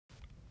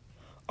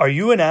Are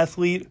you an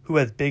athlete who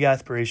has big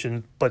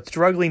aspirations but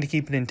struggling to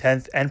keep an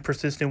intense and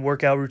persistent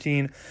workout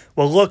routine?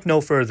 Well, look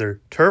no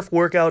further.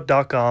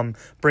 TurfWorkout.com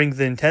brings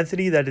the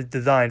intensity that is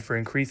designed for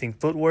increasing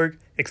footwork,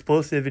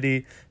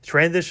 explosivity,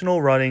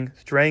 transitional running,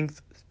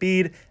 strength,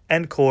 speed,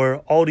 and core,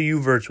 all to you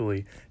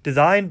virtually.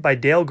 Designed by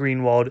Dale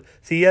Greenwald,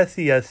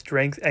 CSCS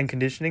strength and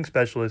conditioning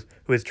specialist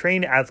who has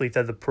trained athletes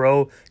at the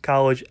pro,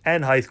 college,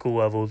 and high school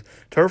levels,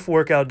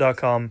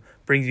 TurfWorkout.com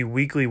brings you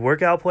weekly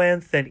workout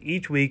plans sent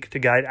each week to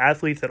guide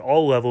athletes at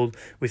all levels,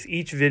 with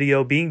each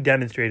video being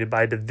demonstrated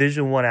by a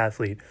Division I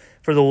athlete.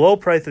 For the low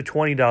price of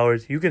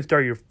 $20, you can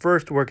start your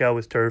first workout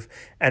with Turf,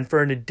 and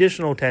for an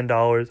additional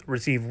 $10,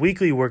 receive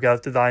weekly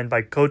workouts designed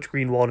by Coach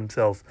Greenwald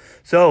himself.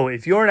 So,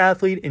 if you're an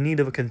athlete in need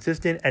of a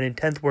consistent and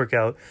intense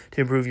workout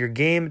to improve your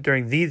game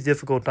during these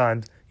difficult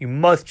times, you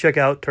must check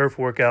out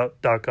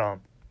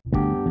turfworkout.com.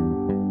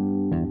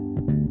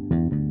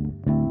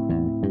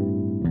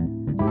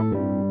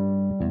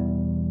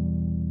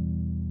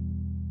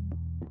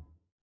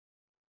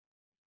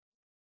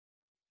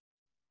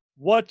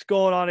 What's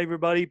going on,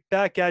 everybody?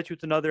 Back at you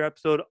with another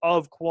episode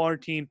of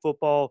Quarantine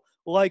Football.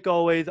 Like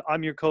always,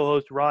 I'm your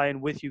co-host Ryan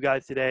with you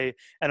guys today,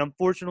 and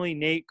unfortunately,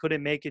 Nate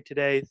couldn't make it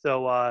today.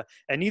 And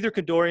neither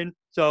could Dorian.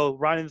 So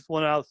Ryan's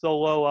one out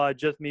solo,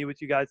 just me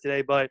with you guys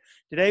today. But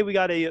today we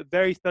got a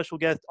very special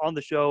guest on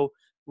the show.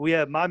 We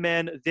have my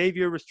man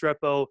Xavier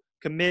Restrepo,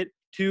 commit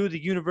to the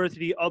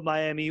University of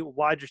Miami,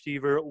 wide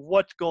receiver.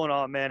 What's going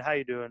on, man? How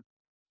you doing?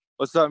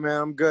 What's up, man?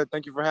 I'm good.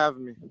 Thank you for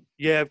having me.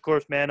 Yeah, of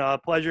course, man.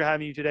 Pleasure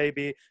having you today.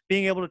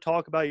 Being able to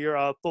talk about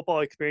your football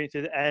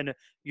experiences and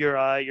your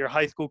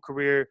high school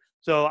career.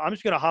 So I'm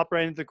just gonna hop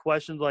right into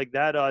questions like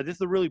that. This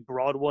is a really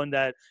broad one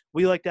that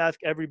we like to ask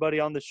everybody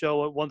on the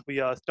show once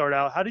we start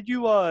out. How did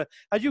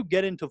you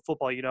get into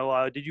football?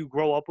 Did you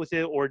grow up with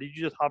it, or did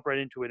you just hop right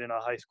into it in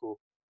high school?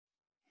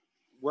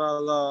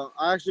 Well,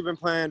 I actually been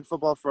playing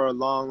football for a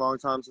long, long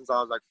time since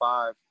I was like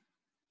 5.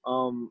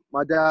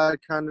 My dad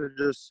kind of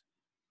just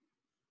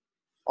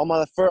on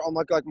my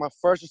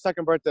first or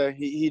second birthday,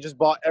 he just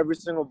bought every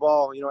single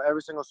ball,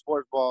 every single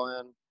sports ball,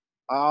 and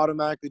I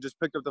automatically just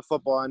picked up the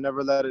football. I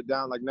never let it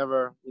down, like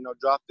never,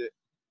 dropped it,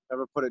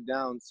 never put it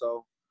down.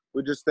 So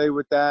we just stayed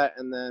with that,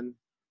 and then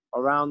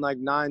around like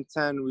 9,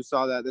 10, we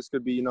saw that this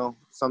could be,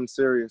 something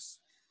serious,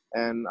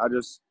 and I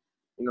just,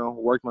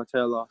 worked my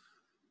tail off.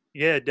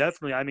 Yeah,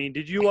 definitely. I mean,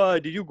 did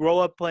you grow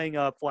up playing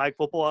flag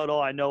football at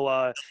all? I know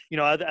as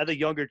a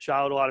younger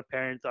child, a lot of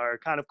parents are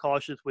kind of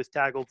cautious with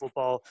tackle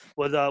football.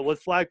 Was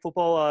flag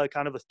football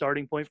kind of a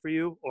starting point for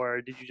you,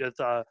 or did you just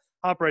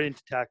hop right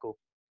into tackle?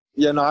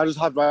 Yeah, no, I just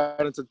hopped right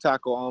into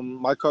tackle.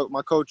 My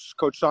coach,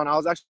 Coach Sean, I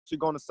was actually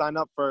going to sign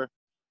up for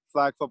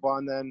flag football,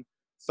 and then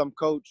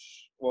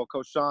Coach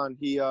Sean,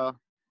 he at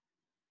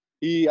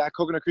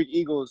Coconut Creek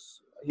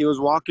Eagles, he was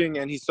walking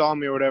and he saw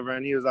me or whatever,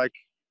 and he was like,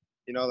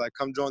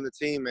 come join the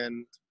team,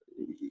 and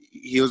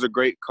he was a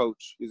great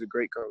coach. He's a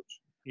great coach.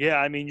 Yeah,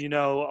 I mean,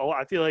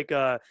 I feel like,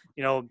 at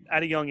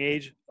a young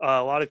age,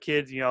 a lot of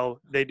kids,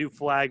 they do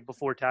flag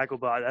before tackle,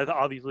 but that's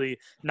obviously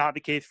not the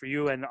case for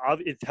you, and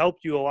it's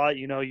helped you a lot.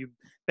 You've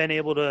been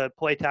able to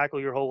play tackle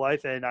your whole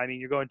life, and I mean,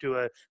 you're going to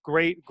a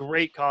great,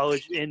 great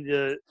college in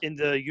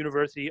the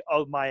University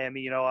of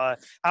Miami.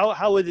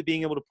 How is it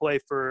being able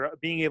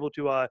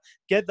to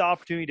get the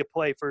opportunity to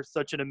play for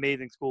such an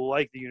amazing school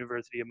like the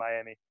University of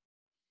Miami?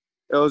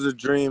 It was a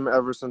dream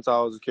ever since I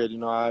was a kid.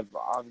 I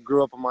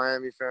grew up a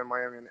Miami fan,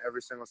 Miami in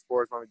every single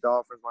sports, Miami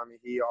Dolphins, Miami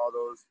Heat, all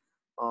those.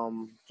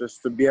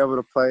 Just to be able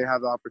to play,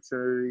 have the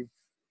opportunity,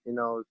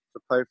 to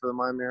play for the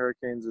Miami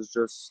Hurricanes is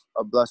just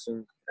a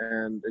blessing,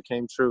 and it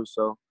came true.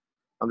 So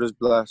I'm just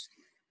blessed.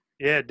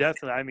 Yeah,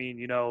 definitely. I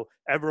mean,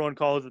 everyone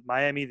calls it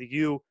Miami the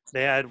U.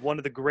 They had one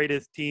of the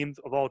greatest teams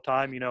of all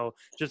time,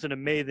 just an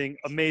amazing,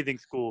 amazing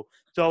school.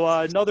 So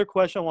another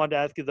question I wanted to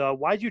ask is,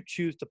 why did you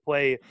choose to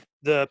play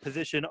the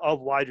position of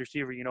wide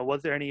receiver?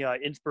 Was there any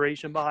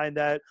inspiration behind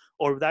that,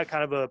 or was that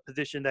kind of a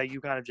position that you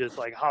kind of just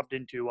like hopped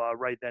into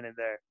right then and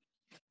there?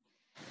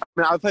 I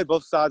mean, I played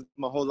both sides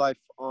my whole life.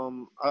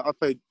 I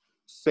played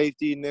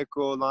safety,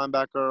 nickel,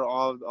 linebacker,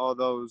 all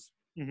those.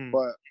 Hmm.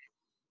 But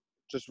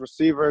just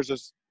receivers,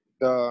 just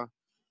the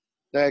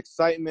the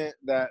excitement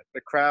that the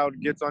crowd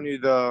gets on you,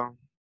 the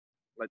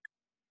like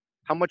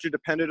how much you're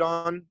dependent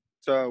on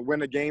to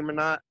win a game or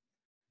not.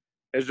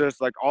 It's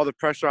just like all the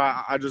pressure.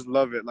 I just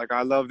love it. Like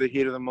I love the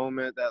heat of the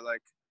moment that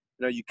like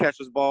you catch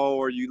this ball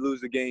or you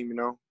lose the game.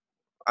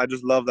 I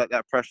just love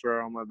that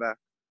pressure on my back.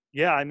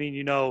 Yeah, I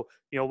mean,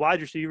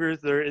 wide receivers,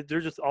 they're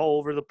just all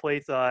over the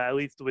place. At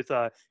least with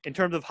in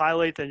terms of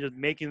highlights and just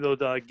making those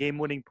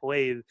game-winning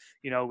plays.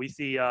 We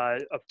see a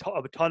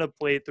ton of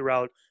plays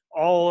throughout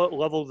all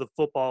levels of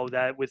football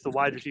that with the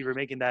wide receiver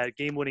making that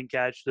game-winning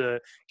catch, the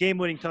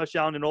game-winning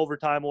touchdown in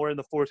overtime or in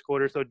the fourth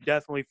quarter. So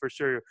definitely for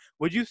sure.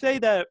 Would you say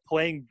that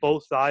playing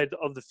both sides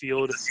of the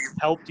field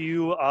helped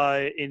you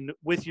in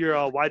with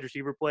your wide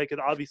receiver play?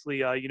 Because obviously,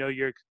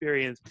 your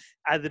experience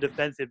as a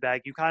defensive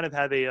back, you kind of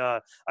have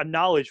a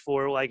knowledge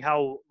for like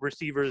how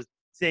receivers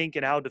think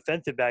and how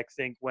defensive backs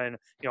think when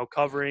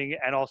covering,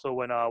 and also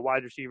when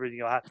wide receivers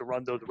have to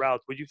run those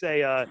routes. Would you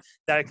say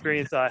that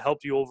experience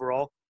helped you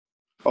overall?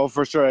 Oh,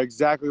 for sure.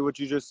 Exactly what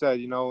you just said.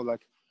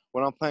 Like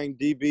when I'm playing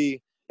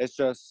DB, it's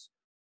just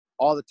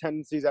all the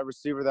tendencies at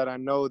receiver that I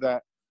know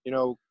that, you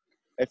know,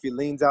 if he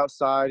leans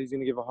outside, he's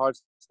going to give a hard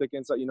stick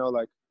inside.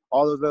 Like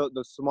all of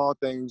the small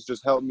things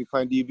just help me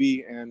playing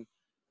DB. And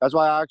that's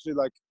why I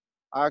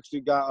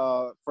actually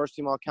got first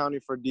team all county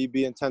for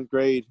DB in 10th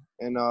grade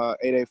in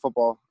 8A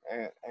football.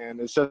 And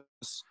it's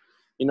just,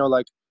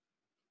 like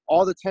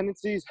all the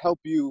tendencies help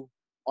you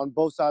on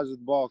both sides of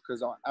the ball,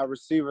 because at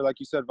receiver, like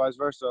you said, vice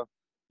versa,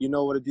 you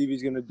know what a DB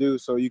is going to do.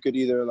 So you could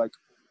either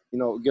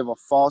give a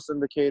false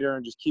indicator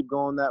and just keep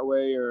going that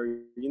way, or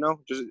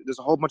just there's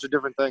a whole bunch of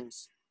different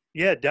things.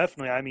 Yeah,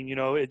 definitely. I mean,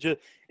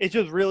 it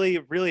just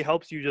really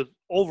helps you just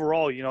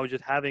overall,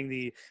 just having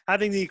the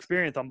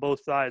experience on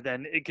both sides,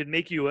 and it could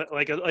make you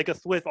like a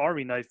Swiss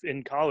Army knife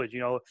in college.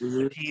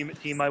 Mm-hmm.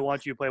 Team might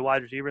want you to play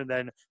wide receiver, and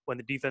then when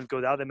the defense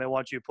goes out, they might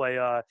want you to play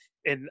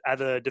in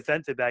as a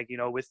defensive back.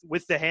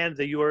 With the hands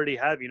that you already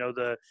have,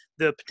 the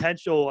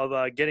potential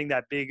of getting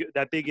that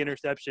big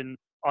interception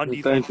on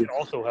defense Thank can you.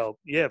 also help.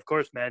 Yeah, of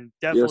course, man.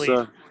 Yes,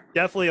 sir.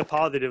 Definitely a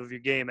positive of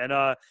your game. And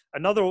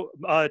another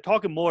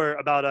talking more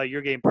about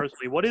your game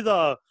personally, what is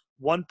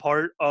one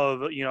part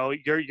of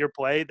your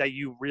play that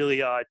you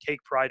really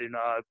take pride in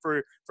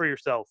for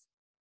yourself?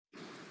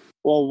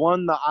 Well,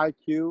 one, the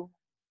IQ,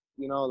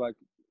 like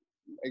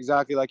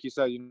exactly like you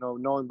said,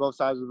 knowing both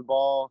sides of the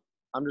ball.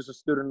 I'm just a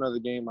student of the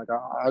game. Like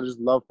I just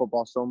love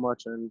football so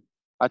much, and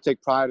I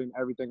take pride in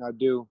everything I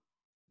do.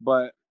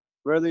 But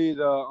really,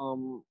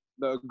 the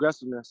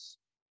aggressiveness,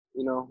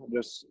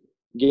 just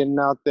getting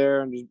out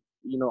there and just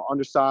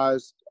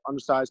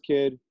undersized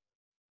kid,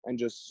 and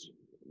just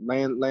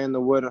laying the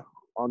wood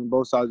on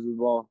both sides of the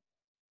ball.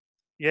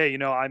 Yeah,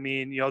 I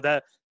mean,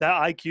 that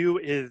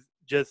IQ is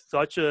just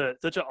such an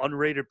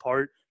underrated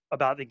part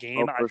about the Oh,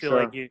 game. I for feel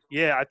like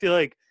sure. I feel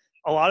like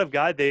a lot of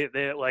guys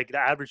they like the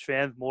average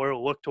fans more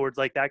look towards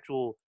like the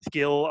actual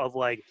skill of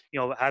like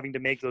having to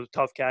make those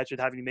tough catches,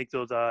 having to make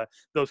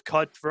those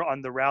cuts for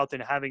on the route,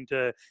 and having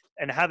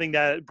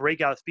that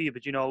breakout speed.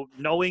 But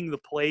knowing the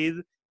plays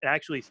and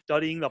actually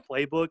studying the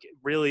playbook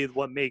really is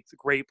what makes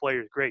great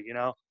players great.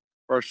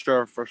 For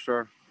sure. For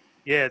sure.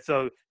 Yeah,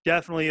 so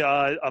definitely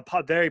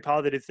very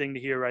positive thing to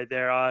hear right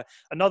there.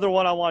 Another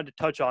one I wanted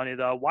to touch on is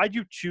why'd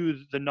you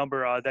choose the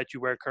number that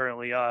you wear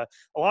currently? A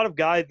lot of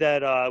guys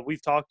that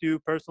we've talked to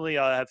personally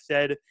have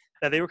said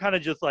that they were kind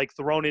of just like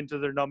thrown into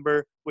their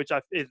number, which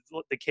is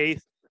the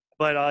case.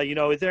 But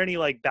is there any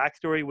like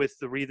backstory with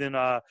the reason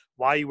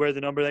why you wear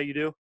the number that you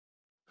do?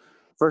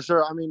 For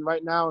sure. I mean,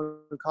 right now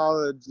in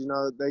college,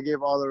 they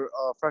gave all the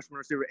freshman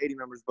receiver 80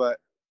 numbers, but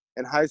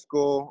in high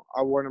school,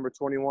 I wore number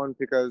 21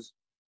 because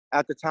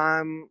at the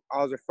time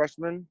I was a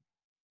freshman.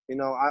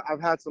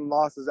 I've had some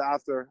losses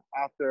after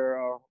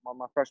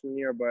my freshman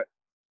year, but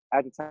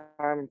at the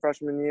time in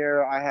freshman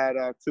year, I had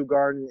two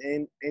guardian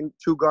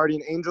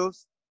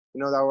angels,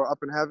 that were up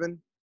in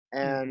heaven, Hmm.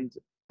 and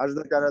I just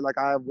looked at it like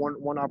I have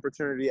one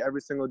opportunity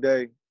every single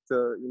day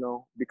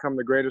to become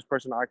the greatest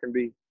person I can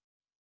be.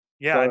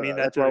 Yeah, I So mean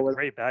that's that's why I a wear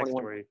great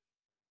 21. backstory.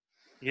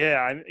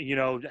 Yeah, I'm,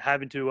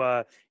 having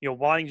to,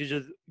 wanting to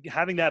just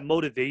having that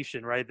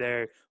motivation right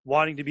there,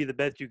 wanting to be the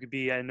best you could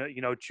be, and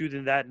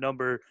choosing that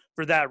number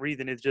for that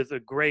reason is just a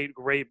great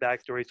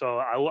backstory. So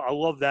I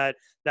love that.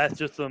 That's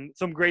just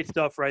some great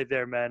stuff right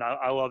there, man.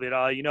 I love it.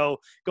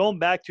 Going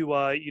back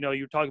to,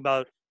 you're talking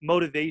about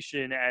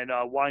motivation and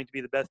wanting to be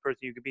the best person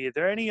you could be. Is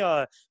there any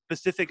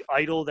specific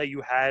idol that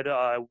you had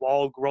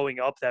while growing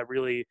up that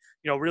really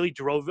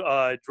drove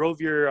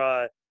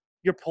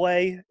your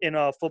play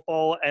in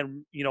football,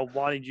 and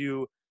wanted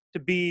you to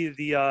be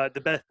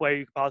the best player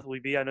you could possibly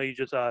be? I know you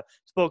just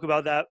spoke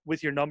about that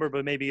with your number,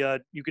 but maybe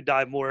you could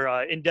dive more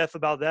in depth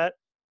about that.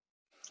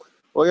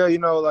 Well,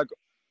 yeah, like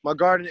my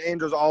guardian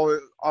angels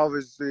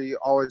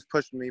always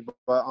pushed me,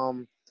 but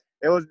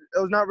it was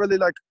not really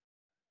like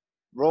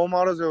role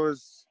models. It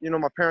was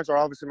my parents are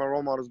obviously my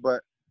role models,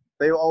 but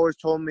they always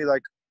told me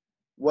like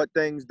what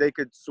things they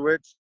could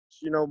switch.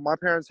 My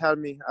parents had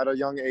me at a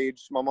young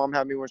age. My mom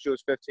had me when she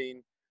was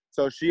 15,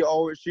 so she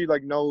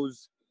like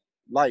knows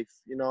life.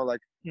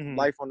 Like Hmm.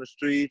 life on the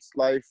streets,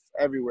 life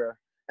everywhere,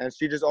 and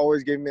she just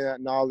always gave me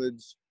that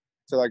knowledge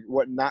to like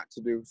what not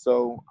to do.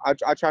 So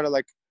I try to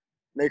like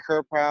make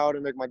her proud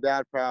and make my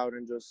dad proud,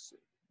 and just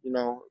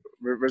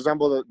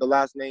resemble the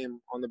last name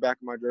on the back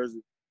of my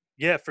jersey.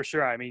 Yeah, for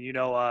sure. I mean,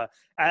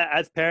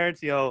 as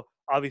parents,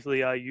 obviously,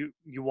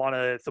 you want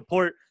to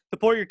support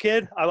your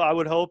kid. I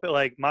would hope.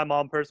 Like my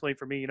mom personally,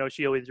 for me,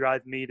 she always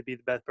drives me to be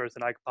the best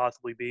person I could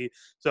possibly be.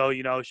 So,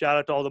 shout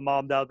out to all the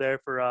moms out there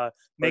for For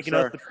making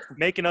us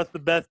sure.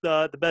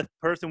 the best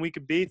person we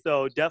could be.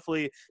 So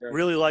definitely, Yes.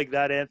 really like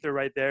that answer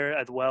right there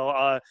as well.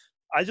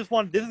 I just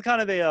want this is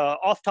kind of a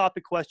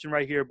off-topic question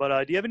right here,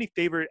 but do you have any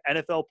favorite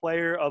NFL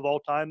player of all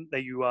time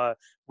that you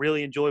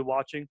really enjoy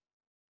watching?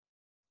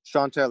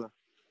 Sean Taylor.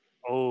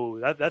 Oh,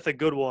 that's a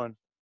good one.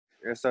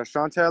 Yes, sir.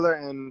 Sean Taylor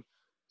and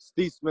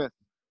Steve Smith.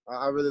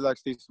 I really like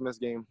Steve Smith's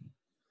game.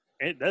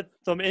 That's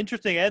some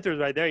interesting answers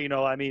right there.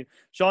 I mean,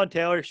 Sean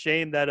Taylor,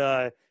 shame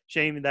that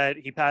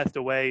he passed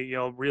away.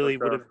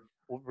 For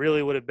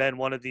Really would have been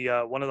one of the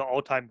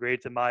all time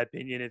greats in my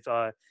opinion if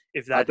I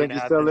that think didn't he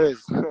still happen.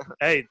 is.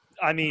 Hey,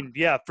 I mean,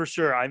 yeah, for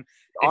sure. If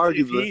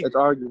Arguable. he It's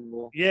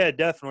arguable. yeah,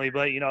 definitely.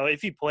 But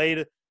if he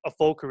played a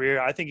full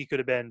career, I think he could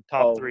have been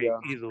top Oh three yeah,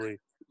 easily.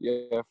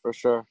 yeah, for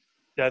sure.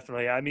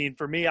 Definitely. I mean,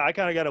 for me, I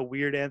kind of got a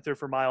weird answer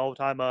for my all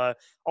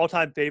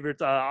time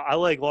favorites. I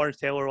like Lawrence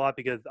Taylor a lot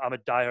because I'm a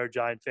diehard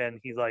Giant fan.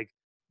 He's like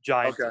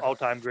Giants Okay. all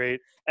time great.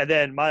 And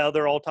then my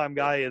other all time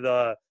guy is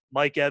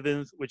Mike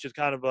Evans, which is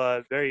kind of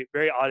a very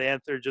very odd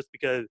answer just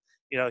because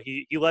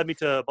he led me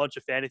to a bunch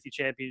of fantasy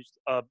champions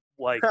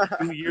like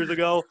 2 years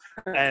ago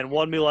and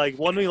won me like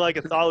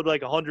a solid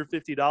like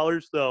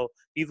 $150. So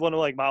he's one of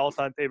like my all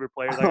time favorite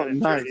players. I Oh, got his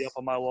jersey up nice.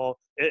 on my wall.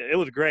 It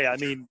was great. I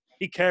mean,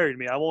 he carried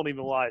me. I won't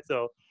even lie.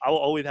 So I will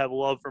always have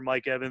love for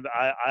Mike Evans.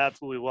 I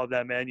absolutely love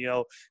that man.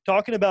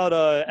 Talking about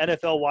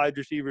NFL wide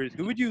receivers,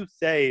 who would you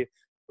say,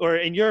 or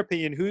in your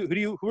opinion, who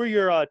are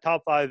your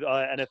top five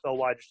NFL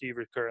wide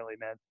receivers currently,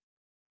 man?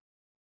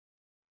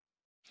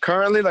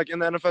 Currently, like in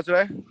the NFL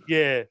today,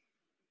 Yeah,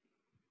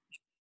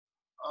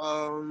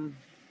 um,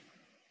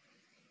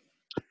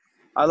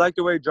 I like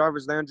the way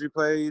Jarvis Landry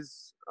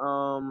plays.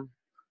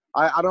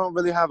 I don't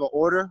really have an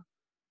order,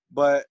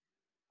 but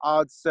I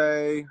would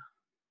say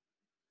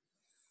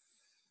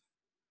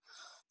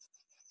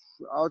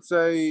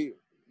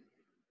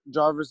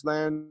Jarvis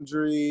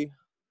Landry.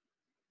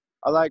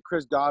 I like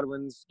Chris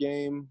Godwin's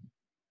game.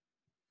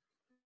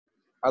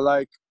 I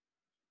like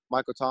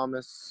Michael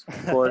Thomas,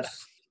 of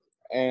course,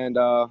 and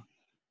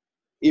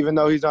even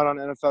though he's not on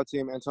the NFL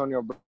team,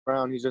 Antonio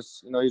Brown, he's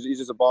just he's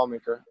just a ball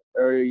maker,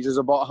 or he's just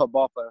a ball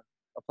player,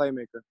 a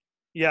playmaker.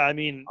 yeah. I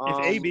mean, if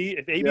AB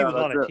Yeah, was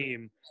that's on a it.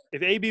 team,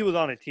 if AB was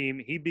on a team,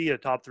 he'd be a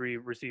top three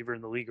receiver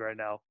in the league right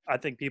now. I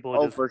think people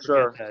Oh, just for forget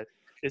sure, that.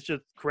 It's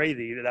just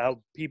crazy that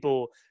how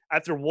people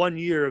after 1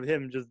 year of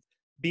him just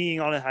being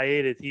on a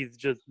hiatus, he's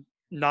just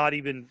not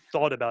even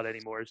thought about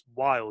anymore. It's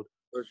wild.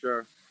 for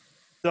sure.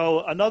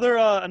 So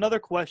another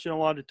question I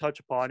wanted to touch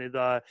upon is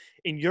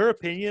in your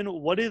opinion,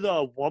 what is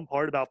one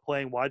part about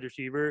playing wide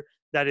receiver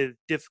that is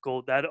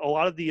difficult that a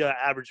lot of the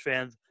average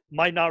fans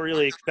might not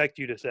really expect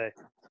you to say?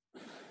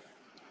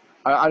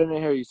 I didn't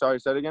hear you. Sorry,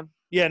 say it again.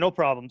 Yeah, no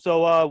problem.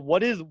 So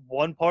what is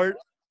one part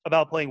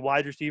about playing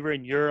wide receiver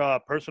in your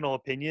personal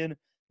opinion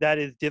that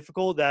is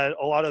difficult that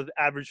a lot of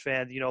average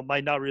fans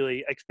might not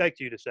really expect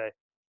you to say?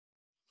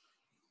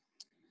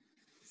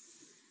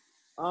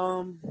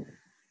 Um,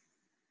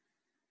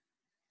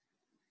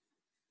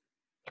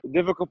 the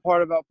difficult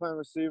part about playing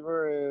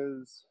receiver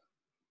is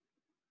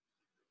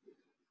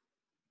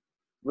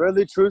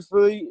really,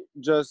 truthfully,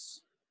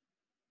 just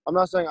I'm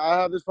not saying I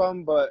have this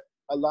problem, but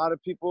a lot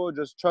of people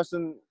just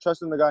trusting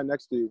the guy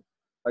next to you,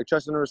 like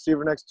trusting the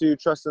receiver next to you,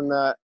 trusting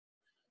that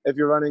if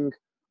you're running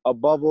a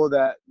bubble,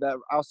 that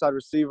outside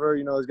receiver,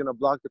 is gonna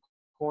block the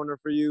corner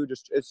for you.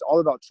 Just it's all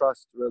about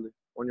trust, really,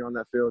 when you're on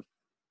that field.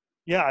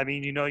 Yeah, I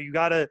mean, you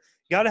gotta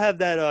have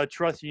that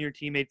trust in your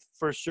teammates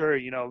for sure.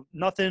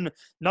 Nothing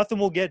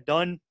will get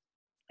done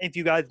if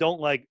you guys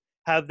don't like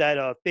have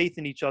that faith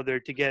in each other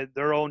to get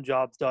their own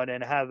jobs done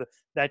and have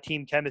that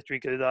team chemistry.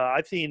 Because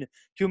I've seen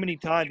too many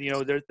times,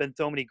 there's been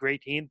so many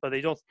great teams, but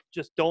they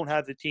don't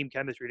have the team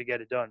chemistry to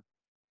get it done.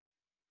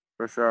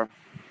 For sure.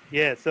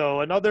 Yeah.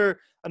 So another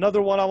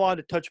one I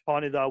wanted to touch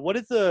upon is what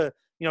is the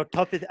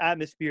toughest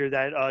atmosphere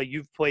that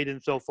you've played in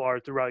so far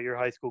throughout your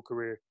high school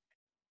career?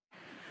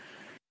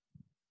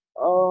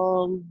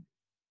 Um,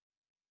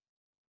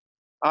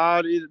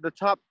 the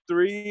top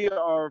three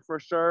are for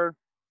sure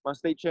my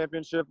state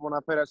championship when I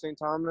played at St.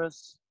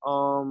 Thomas.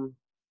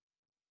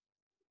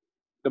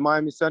 The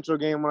Miami Central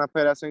game when I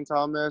played at St.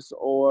 Thomas,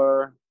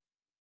 or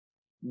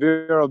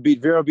Vero Beach.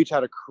 Vero Beach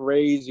had a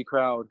crazy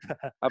crowd.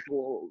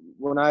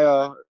 When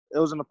it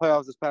was in the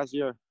playoffs this past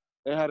year.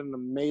 They had an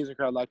amazing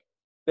crowd. Like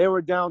they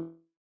were down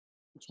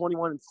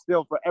 21 and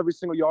still for every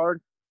single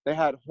yard. They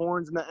had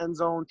horns in the end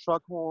zone,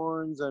 truck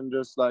horns, and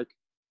just like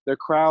their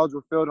crowds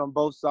were filled on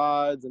both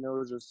sides, and it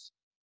was just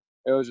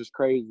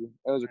crazy.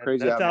 It was a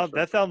crazy That sounds atmosphere.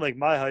 that sounds like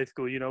my high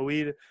school.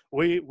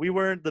 We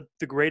weren't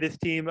the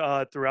greatest team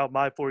throughout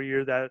my 4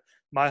 years at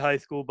my high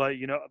school, but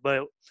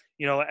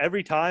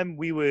every time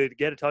we would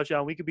get a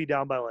touchdown, we could be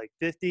down by like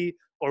 50,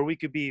 or we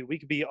could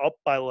be up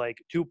by like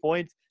 2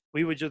 points.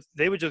 They would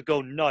just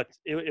go nuts.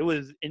 It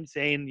was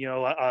insane.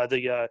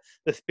 The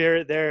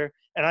spirit there,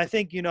 and I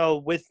think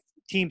with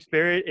team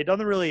spirit, it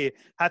doesn't really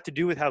have to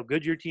do with how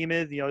good your team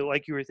is.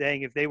 Like you were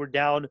saying, if they were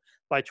down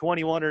by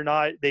 21 or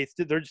not, they're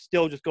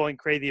still just going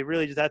crazy. It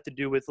really just has to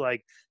do with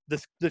like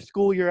the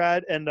school you're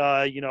at and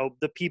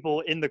the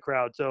people in the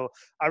crowd. So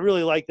I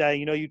really like that.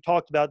 You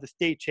talked about the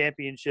state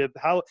championship.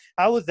 How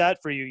was that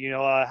for you?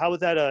 How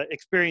was that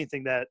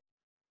experiencing that?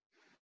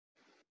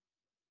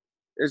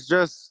 It's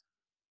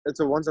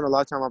a once in a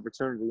lifetime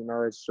opportunity.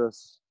 It's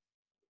just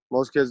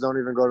most kids don't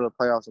even go to the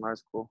playoffs in high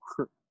school.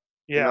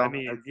 Yeah, I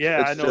mean, it's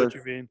yeah, I it's know what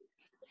just you mean.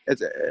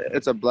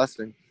 it's a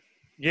blessing.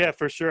 Yeah,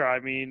 for sure. I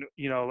mean,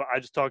 I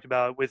just talked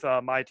about with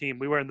my team,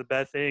 we were in the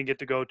best. They didn't get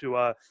to go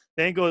to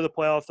they didn't go to the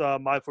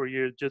playoffs my 4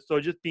 years. Just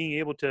being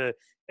able to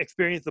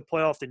experience the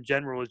playoffs in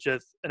general is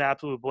just an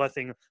absolute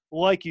blessing,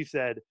 like you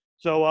said.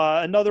 So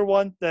another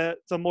one that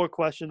some more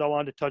questions I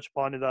wanted to touch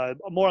upon is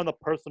more on the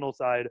personal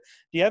side.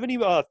 Do you have any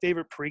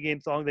favorite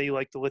pregame song that you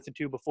like to listen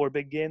to before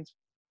big games?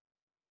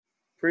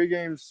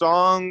 Pre-game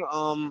song.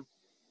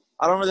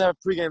 I don't really have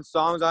pre-game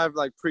songs. I have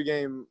like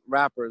pre-game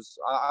rappers.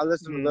 I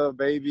listen to Mm, Lil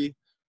Baby,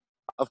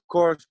 of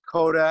course,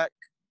 Kodak.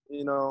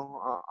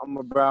 I'm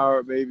a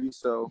Broward baby,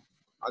 so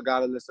I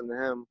gotta listen to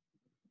him.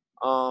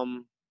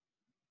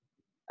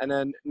 And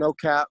then no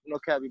cap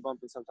be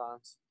bumping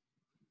sometimes.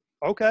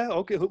 okay,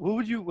 okay. Who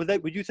would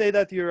you say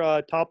that's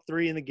your top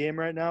three in the game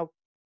right now?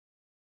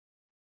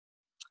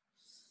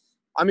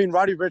 I mean,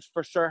 Roddy Rich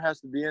for sure has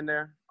to be in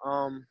there.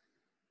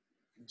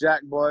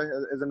 Jack Boy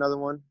is another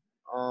one.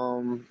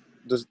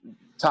 Just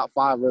top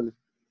five really.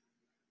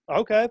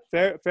 Okay,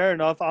 fair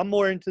enough. I'm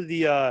more into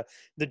the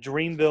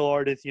Dreamville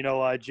artists,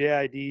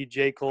 JID,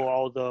 J. Cole,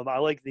 all of them. I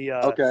like Okay,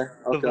 okay,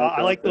 okay, okay.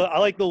 I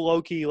like the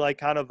low key like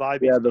kind of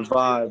vibey Yeah, the stuff too.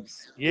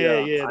 vibes. Yeah, Yeah,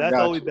 yeah, I that's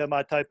got always you. been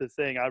my type of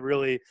thing. I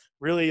really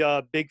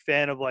big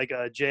fan of like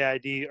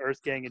JID,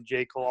 Earth Gang, and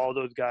J. Cole, all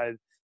those guys.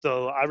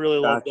 So I really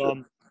love Got you.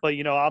 them. But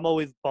I'm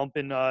always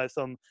bumping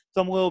some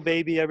little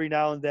baby every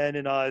now and then,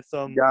 and Got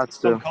some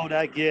to.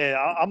 Kodak. Yeah,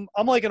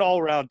 I'm like an all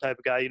around type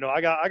of guy.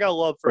 I got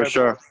love for For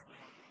everyone. sure.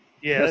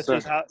 Yeah, Yes,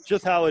 that's sir.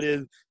 just how it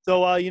is.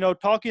 So,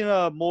 talking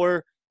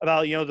more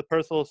about the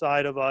personal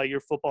side of your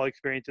football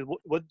experiences.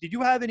 What did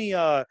you have any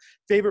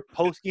favorite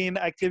post game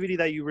activity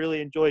that you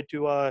really enjoyed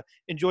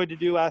to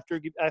do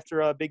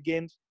after big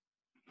games?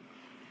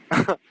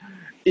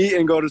 Eat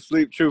and go to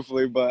sleep,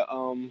 truthfully, but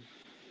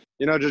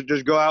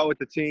just go out with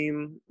the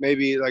team,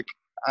 maybe like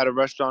at a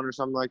restaurant or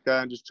something like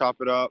that, and just chop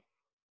it up.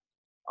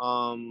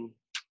 Um,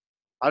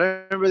 I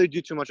didn't really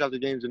do too much after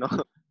games,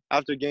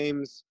 After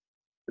games,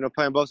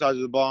 playing both sides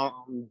of the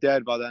ball, I'm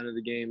dead by the end of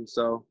the game.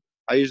 So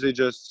I usually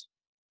just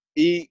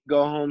eat,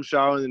 go home,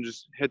 shower, and then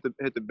just hit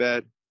the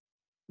bed.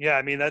 Yeah,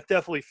 I mean that's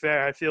definitely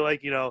fair. I feel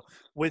like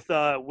with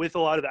a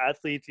lot of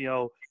athletes,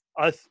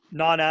 us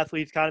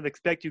non-athletes kind of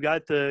expect you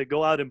guys to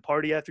go out and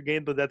party after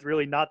games, but that's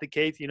really not the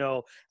case.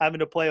 Having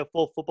to play a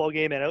full football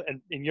game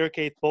and in your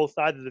case both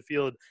sides of the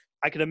field,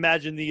 I can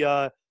imagine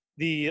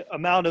the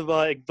amount of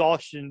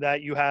exhaustion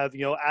that you have,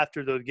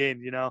 after those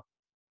games. Yeah,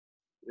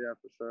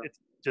 for sure. It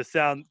just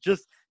sounds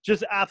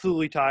just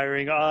absolutely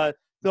tiring.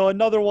 So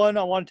another one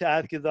I wanted to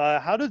ask is,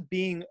 how does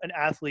being an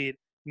athlete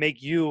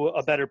make you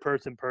a better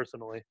person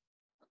personally?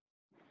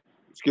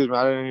 Excuse me,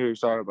 I didn't hear you.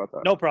 Sorry about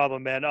that. No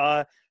problem, man.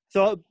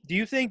 So do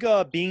you think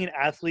being an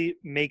athlete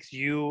makes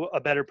you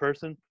a better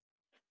person?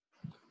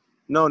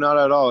 No, not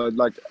at all.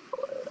 Like,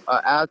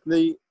 an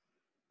athlete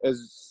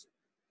is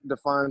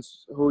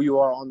defines who you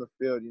are on the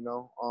field.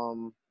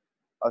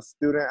 A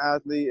student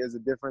athlete is a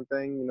different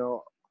thing.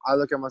 I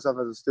look at myself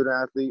as a student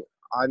athlete.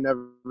 I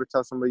never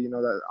tell somebody,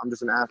 that I'm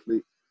just an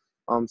athlete.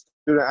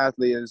 Student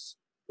athlete is,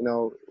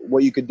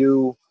 what you could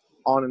do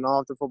on and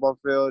off the football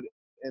field,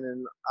 in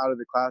and out of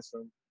the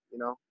classroom. You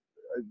know,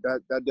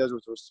 that deals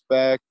with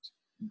respect,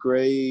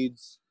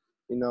 grades,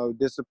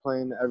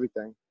 discipline,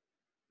 everything.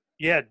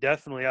 Yeah,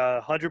 definitely.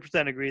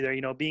 100% agree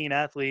there. Being an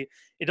athlete,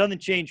 it doesn't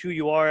change who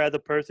you are as a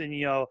person.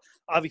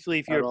 Obviously,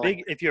 if At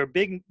you're a all.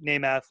 big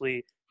name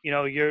athlete,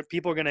 your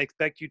people are going to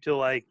expect you to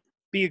like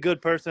be a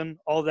good person.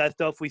 All of that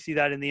stuff we see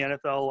that in the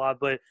NFL a lot.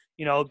 But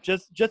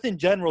just in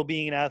general,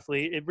 being an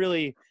athlete, it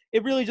really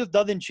just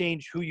doesn't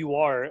change who you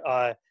are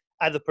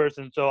as a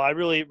person. So I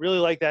really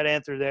like that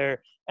answer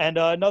there. And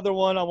another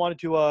one I wanted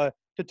to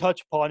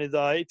touch upon is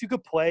if you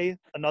could play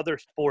another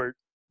sport,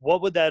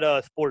 what would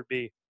that sport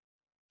be?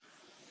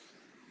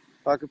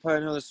 If I could play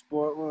another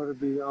sport, what would it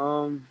be?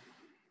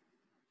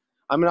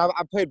 I mean, I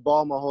played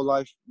ball my whole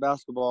life,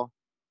 basketball,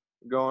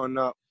 growing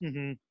up,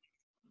 Hmm.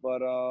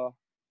 but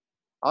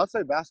I'll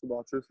say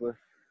basketball, truthfully.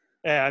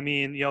 Yeah, I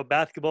mean,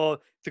 basketball,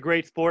 it's a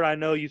great sport. I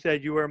know you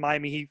said you were a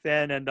Miami Heat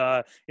fan, and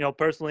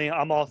personally,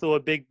 I'm also a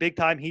big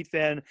time Heat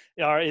fan.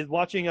 Is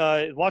watching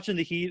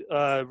the Heat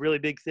a really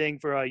big thing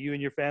for you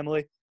and your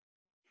family?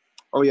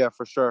 Oh yeah,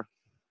 for sure.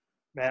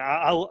 Man,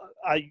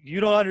 you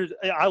don't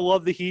understand. I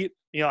love the Heat.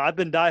 I've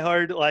been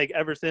diehard like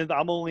ever since. I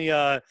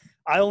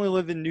only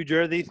live in New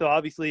Jersey, so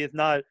obviously it's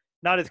not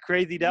as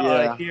crazy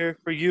Yeah. here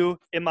for you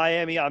in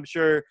Miami. I'm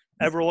sure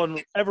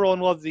everyone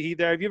loves the Heat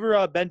there. Have you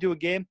ever been to a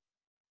game?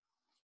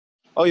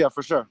 Oh yeah,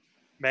 for sure.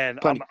 Man,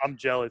 I'm Plenty. I'm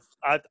jealous.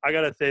 I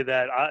gotta say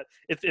that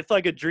it's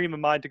like a dream of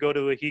mine to go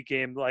to a Heat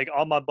game, like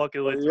on my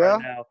bucket Oh list right yeah.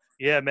 now.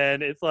 Yeah,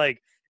 man, it's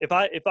like if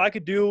I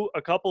could do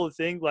a couple of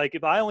things, like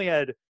if I only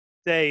had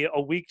say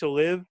a week to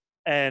live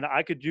and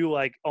I could do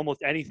like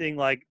almost anything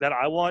like that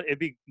I want, it'd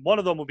be one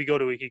of them would be go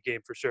to a Heat game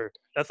for sure.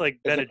 That's like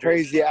It's been a a dream.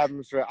 crazy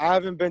atmosphere. I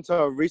haven't been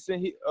to a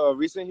recent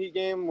Heat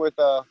game with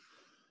that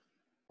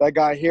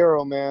guy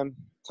Hero, man,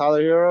 Tyler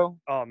Hero.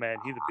 Oh man,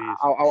 he's a beast.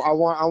 I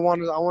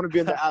want to be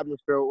in the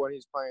atmosphere when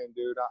he's playing,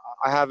 dude.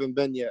 I haven't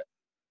been yet,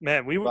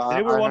 Man, but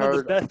they were I one of the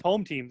heard. best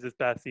home teams this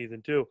past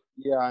season too.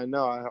 Yeah, I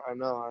know. I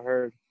know. I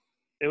heard.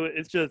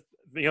 It's just,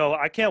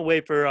 I can't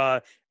wait for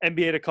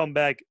NBA to come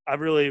back. I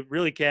really,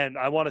 really can.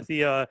 I want to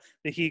see the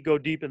Heat go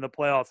deep in the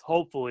playoffs.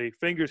 Hopefully,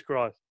 fingers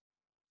crossed.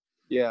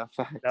 Yeah,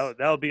 facts.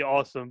 That would be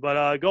awesome.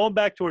 But going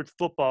back towards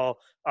football,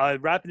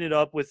 wrapping it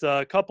up with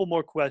a couple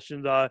more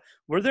questions.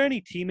 Were there any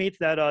teammates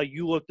that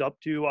you looked up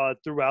to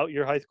throughout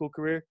your high school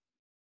career?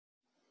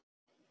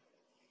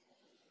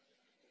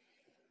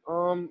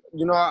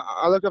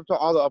 I look up to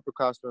all the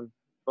upperclassmen,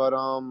 but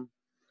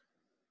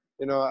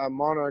at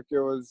Monarch it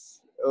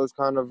was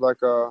kind of like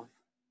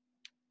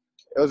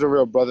it was a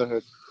real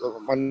brotherhood.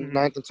 My Hmm.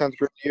 ninth and 10th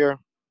grade year,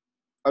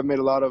 I've made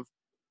a lot of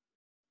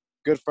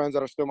good friends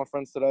that are still my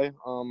friends today.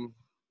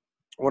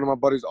 One of my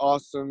buddies,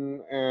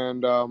 Austin,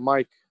 and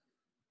Mike.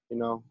 You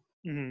know,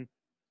 Hmm.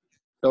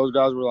 those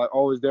guys were like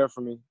always there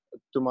for me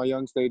through my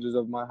young stages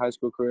of my high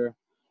school career.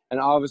 And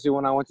obviously,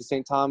 when I went to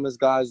St. Thomas,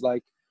 guys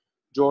like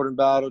Jordan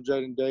Battle,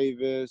 Jaden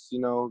Davis,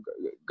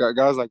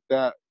 guys like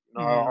that.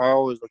 Hmm. I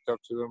always looked up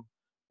to them.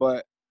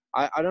 But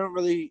I don't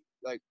really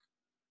like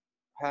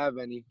have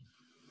any.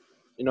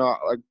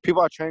 Like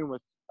people I train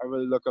with, I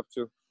really look up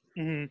to.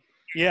 Hmm.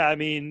 Yeah, I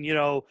mean,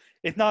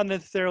 it's not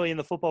necessarily in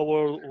the football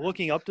world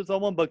looking up to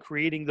someone, but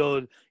creating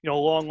those,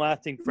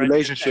 long-lasting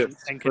friendships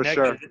Relationships, and for sure,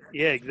 connections.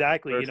 Yeah,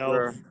 exactly. for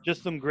sure.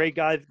 Just some great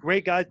guys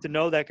to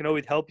know that can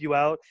always help you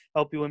out,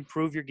 help you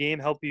improve your game,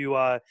 help you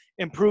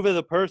improve as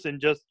a person.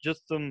 Just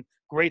some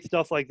great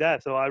stuff like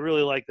that. So I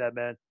really like that,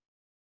 man.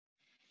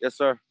 Yes,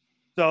 sir.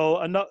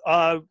 So,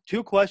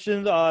 two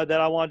questions that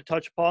I wanted to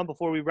touch upon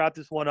before we wrap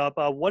this one up.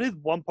 What is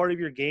one part of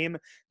your game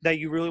that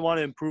you really want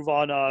to improve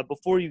on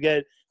before you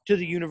get to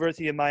the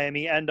University of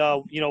Miami, and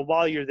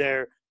while you're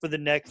there for the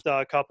next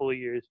couple of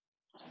years?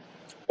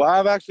 Well,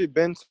 I've actually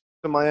been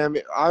to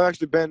Miami. I've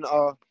actually been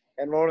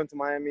enrolled into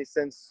Miami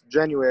since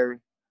January.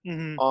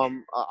 Hmm. I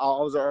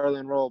was an early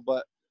enroll,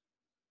 but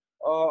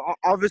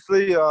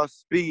obviously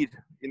speed.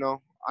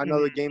 I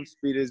know the Hmm. game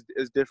speed is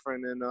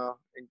different, and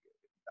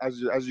as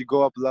you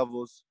go up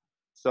levels,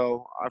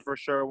 so I for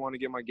sure want to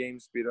get my game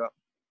speed up.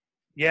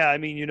 Yeah, I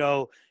mean,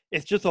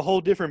 it's just a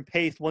whole different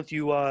pace once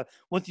you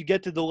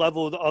get to the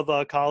level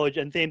of college,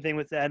 and same thing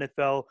with the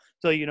NFL.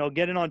 So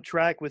getting on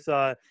track with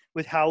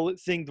how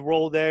things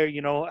roll there,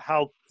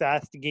 how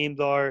fast the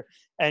games are,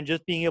 and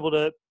just being able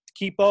to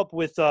keep up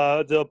with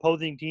the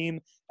opposing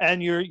team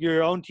and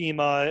your own team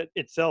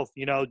itself.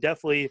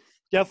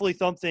 Definitely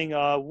something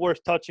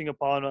worth touching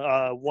upon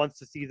once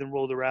the season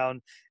rolled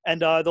around.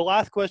 And the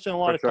last question I For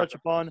want to sure. touch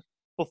upon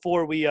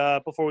before we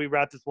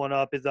wrap this one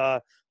up is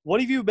what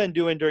have you been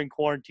doing during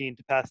quarantine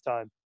to pass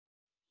time?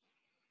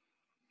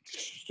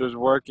 Just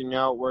working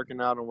out,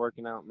 and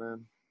working out,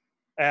 man.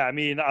 Yeah, I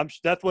mean,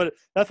 that's what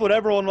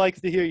everyone likes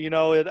to hear.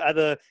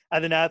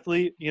 As an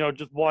athlete,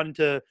 just wanting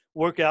to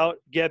work out,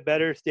 get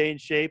better, stay in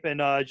shape,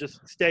 and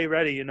just stay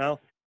ready.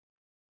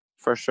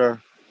 For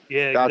sure.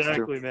 Yeah, Got to.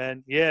 exactly,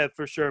 man. Yeah,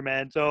 for sure,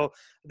 man. So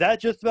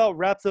that just about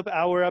wraps up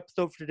our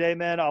episode for today,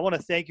 man. I want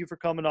to thank you for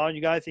coming on.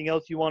 You got anything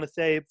else you want to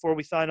say before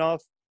we sign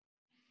off?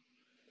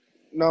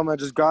 No, man.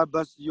 Just God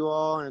bless you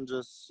all, and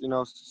just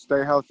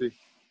stay healthy.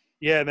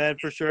 Yeah, man,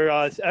 for sure.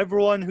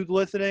 Everyone who's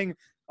listening,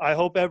 I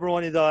hope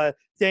everyone is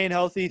staying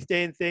healthy,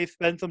 staying safe.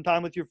 Spend some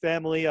time with your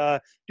family.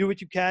 Do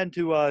what you can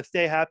to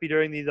stay happy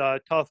during these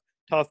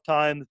tough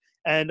times.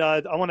 And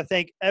I want to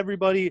thank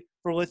everybody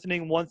for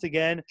listening once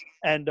again.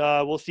 And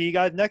we'll see you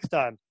guys next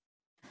time.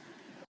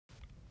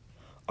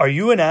 Are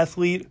you an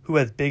athlete who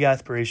has big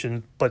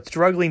aspirations but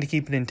struggling to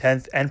keep an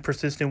intense and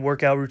persistent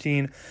workout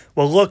routine?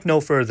 Well, look no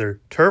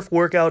further.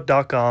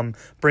 TurfWorkout.com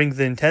brings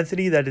the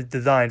intensity that is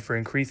designed for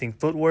increasing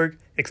footwork,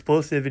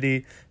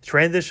 explosivity,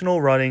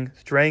 transitional running,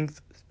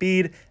 strength,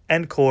 speed,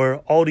 and core,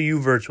 all to you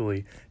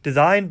virtually.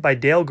 Designed by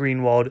Dale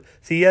Greenwald,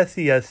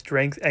 CSCS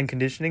strength and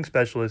conditioning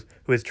specialist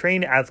who has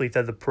trained athletes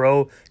at the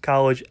pro,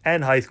 college,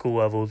 and high school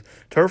levels,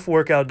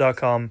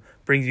 TurfWorkout.com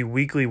brings you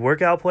weekly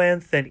workout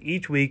plans sent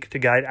each week to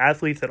guide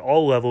athletes at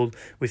all levels,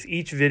 with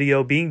each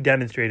video being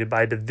demonstrated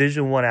by a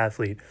Division I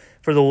athlete.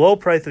 For the low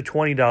price of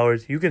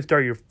 $20, you can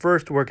start your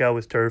first workout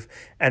with Turf,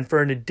 and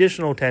for an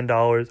additional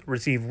 $10,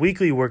 receive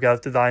weekly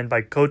workouts designed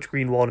by Coach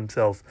Greenwald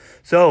himself.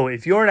 So,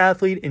 if you're an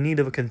athlete in need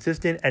of a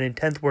consistent and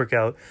intense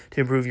workout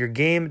to improve your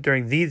game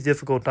during these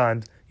difficult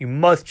times, you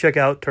must check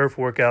out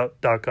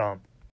TurfWorkout.com.